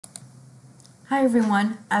Hi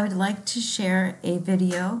everyone, I would like to share a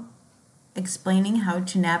video explaining how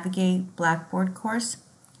to navigate Blackboard course.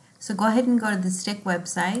 So go ahead and go to the STIC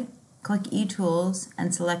website, click eTools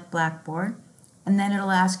and select Blackboard, and then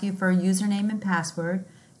it'll ask you for a username and password.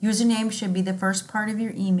 Username should be the first part of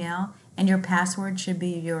your email and your password should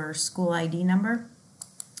be your school ID number,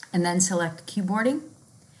 and then select keyboarding.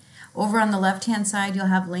 Over on the left hand side you'll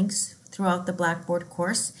have links throughout the Blackboard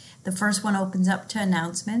course. The first one opens up to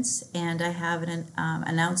announcements, and I have an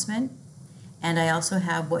announcement, and I also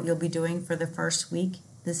have what you'll be doing for the first week,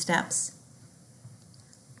 the steps.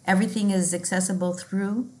 Everything is accessible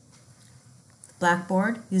through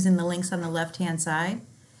Blackboard using the links on the left hand side.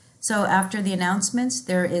 So after the announcements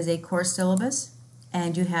there is a course syllabus,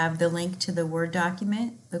 and you have the link to the Word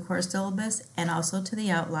document, the course syllabus, and also to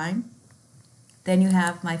the outline. Then you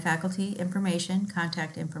have my faculty information,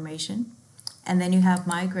 contact information, and then you have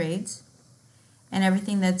my grades and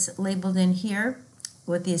everything that's labeled in here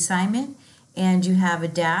with the assignment, and you have a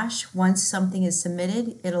dash. Once something is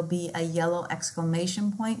submitted, it'll be a yellow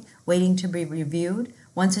exclamation point waiting to be reviewed.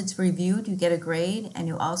 Once it's reviewed, you get a grade, and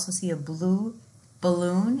you also see a blue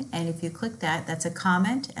balloon, and if you click that, that's a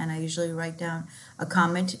comment, and I usually write down a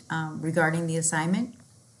comment regarding the assignment.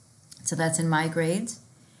 So that's in my grades.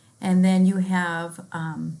 And then you have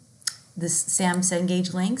this Sam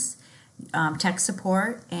Cengage links, tech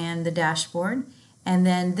support, and the dashboard. And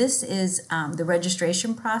then this is the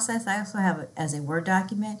registration process. I also have it as a Word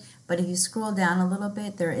document, but if you scroll down a little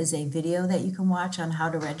bit, there is a video that you can watch on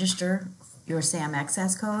how to register your SAM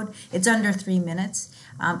access code. It's under 3 minutes.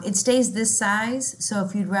 It stays this size, so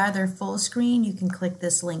if you'd rather full screen, you can click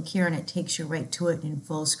this link here and it takes you right to it in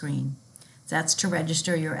full screen. So that's to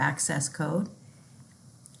register your access code.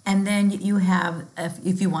 And then you have,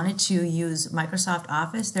 if you wanted to use Microsoft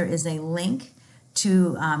Office, there is a link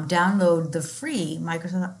to download the free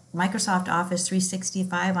Microsoft Office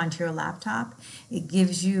 365 onto your laptop. It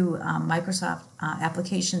gives you Microsoft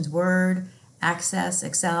applications Word, Access,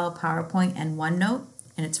 Excel, PowerPoint, and OneNote,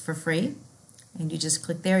 and it's for free. And you just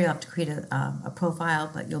click there. You'll have to create a profile,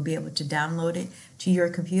 but you'll be able to download it to your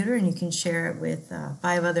computer, and you can share it with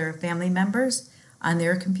 5 other family members on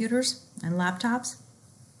their computers and laptops.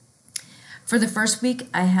 For the first week,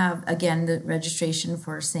 I have, again, the registration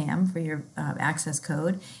for SAM for your access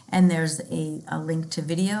code, and there's a link to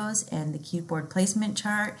videos and the keyboard placement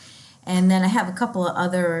chart. And then I have a couple of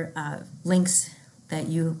other links that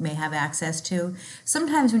you may have access to.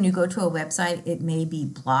 Sometimes when you go to a website, it may be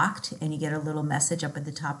blocked, and you get a little message up at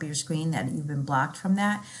the top of your screen that you've been blocked from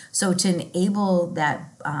that. So to enable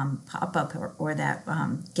that pop-up or that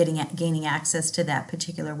gaining access to that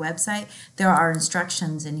particular website, there are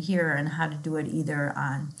instructions in here on how to do it either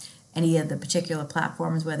on any of the particular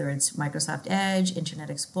platforms, whether it's Microsoft Edge, Internet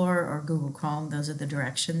Explorer, or Google Chrome. Those are the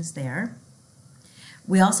directions there.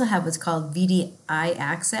 We also have what's called VDI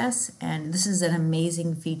Access, and this is an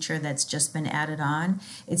amazing feature that's just been added on.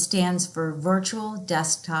 It stands for Virtual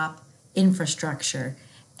Desktop Infrastructure,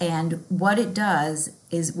 and what it does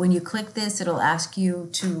is when you click this, it'll ask you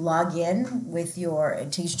to log in with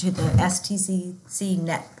it takes you to the STCC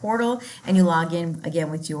Net portal, and you log in again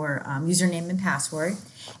with your username and password,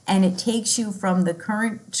 and it takes you from the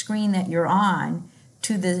current screen that you're on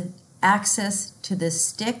to the access to the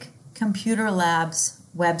STIC Computer Labs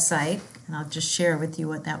website, and I'll just share with you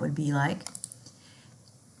what that would be like.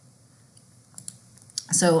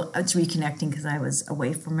 So it's reconnecting because I was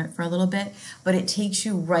away from it for a little bit, but it takes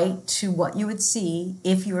you right to what you would see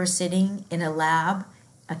if you were sitting in a lab,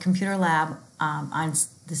 a computer lab on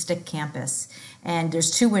the STIC campus. And there's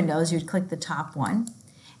 2 windows. You'd click the top one,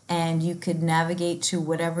 and you could navigate to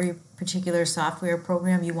whatever particular software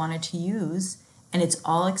program you wanted to use, and it's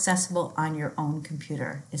all accessible on your own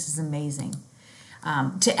computer. This is amazing.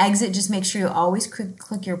 To exit, just make sure you always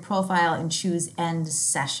click your profile and choose End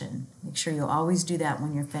Session. Make sure you always do that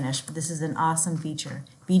when you're finished. But this is an awesome feature,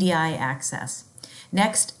 VDI Access.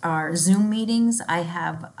 Next are Zoom meetings. I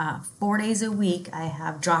have 4 days a week. I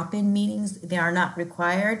have drop-in meetings. They are not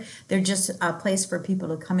required. They're just a place for people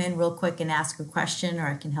to come in real quick and ask a question, or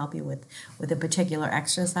I can help you with a particular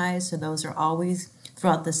exercise. So those are always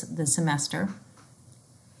throughout the semester.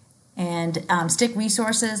 And STIC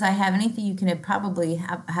resources, I have anything you can probably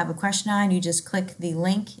have a question on. You just click the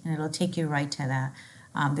link and it'll take you right to that.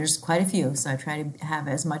 There's quite a few, so I try to have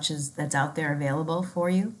as much as that's out there available for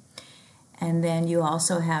you. And then you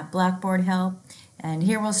also have Blackboard help. And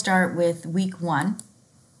here we'll start with week 1.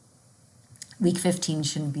 Week 15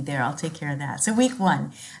 shouldn't be there. I'll take care of that. So week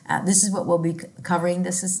 1, this is what we'll be covering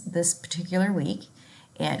this particular week.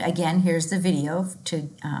 And again, here's the video to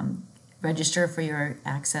register for your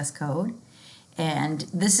access code. And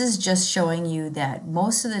this is just showing you that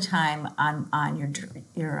most of the time on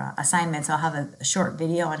your assignments, I'll have a short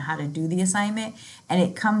video on how to do the assignment, and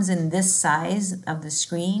it comes in this size of the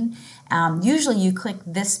screen. Usually you click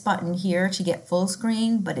this button here to get full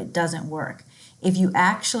screen, but it doesn't work. If you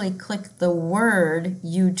actually click the word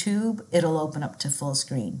YouTube, it'll open up to full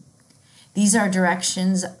screen. These are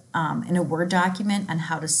directions in a Word document on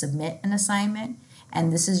how to submit an assignment,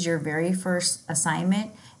 and this is your very first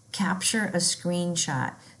assignment. Capture a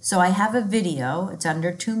screenshot. So I have a video, it's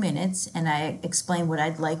under 2 minutes, and I explain what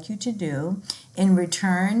I'd like you to do. In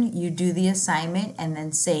return, you do the assignment and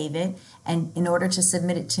then save it. And in order to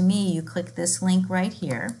submit it to me, you click this link right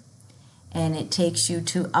here, and it takes you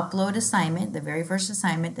to upload assignment, the very first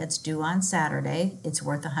assignment that's due on Saturday. It's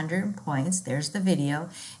worth 100 points. There's the video,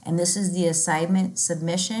 and this is the assignment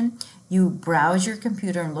submission. You browse your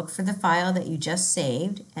computer and look for the file that you just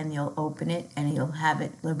saved, and you'll open it, and you'll have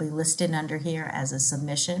it, it'll be listed under here as a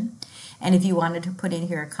submission. And if you wanted to put in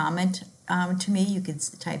here a comment to me, you could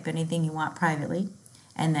type anything you want privately,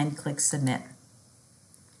 and then click submit.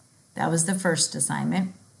 That was the first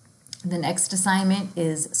assignment. The next assignment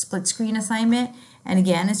is split screen assignment, and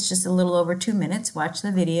again, it's just a little over 2 minutes. Watch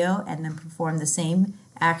the video and then perform the same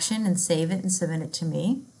action and save it and submit it to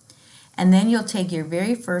me. And then you'll take your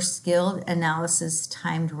very first skilled analysis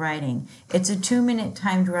timed writing. It's a 2-minute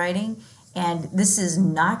timed writing, and this is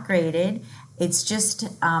not graded. It's just,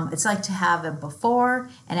 it's like to have a before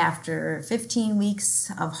and after 15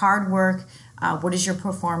 weeks of hard work. What is your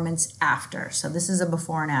performance after? So this is a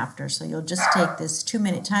before and after. So you'll just take this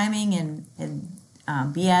 2-minute timing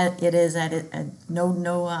and be at it is at it.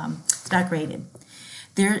 It's not graded.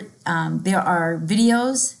 There are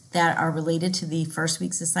videos that are related to the first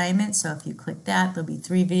week's assignment. So if you click that, there'll be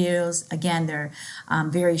 3 videos. Again, they're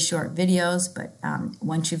very short videos, but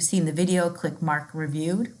once you've seen the video, click Mark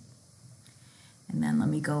Reviewed. And then let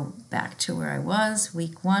me go back to where I was,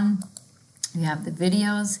 week 1. You have the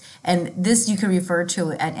videos, and this you can refer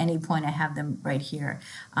to at any point. I have them right here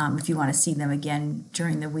if you want to see them again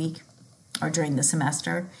during the week or during the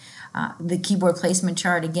semester. The keyboard placement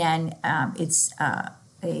chart, again, it's a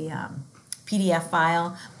PDF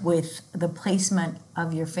file with the placement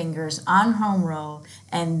of your fingers on home row,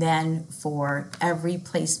 and then for every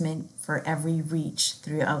placement for every reach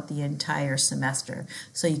throughout the entire semester.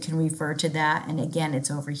 So you can refer to that, and again,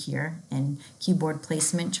 it's over here in keyboard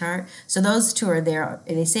placement chart. So those 2 are there.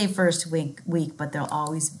 They say first week, but they'll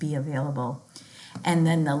always be available. And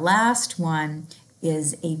then the last one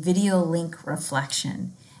is a video link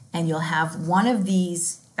reflection, and you'll have one of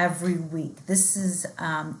these every week. This is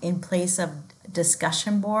in place of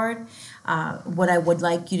discussion board. What I would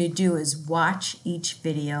like you to do is watch each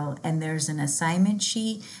video, and there's an assignment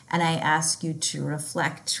sheet, and I ask you to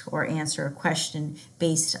reflect or answer a question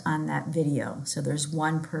based on that video. So there's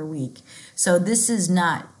 1 per week. So this is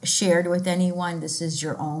not shared with anyone. This is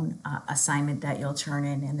your own assignment that you'll turn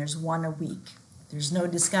in, and there's 1 a week. There's no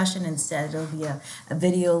discussion. Instead, it'll be a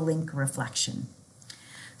video link reflection.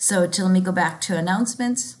 So let me go back to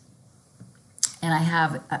announcements. And I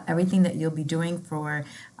have everything that you'll be doing for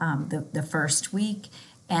the first week.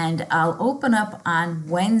 And I'll open up on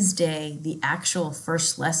Wednesday the actual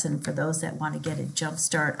first lesson for those that want to get a jump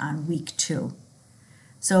start on week 2.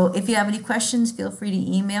 So if you have any questions, feel free to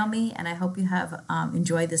email me. And I hope you have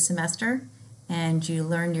enjoyed the semester and you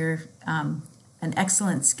learn your an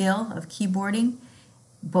excellent skill of keyboarding,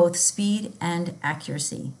 both speed and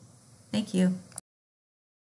accuracy. Thank you.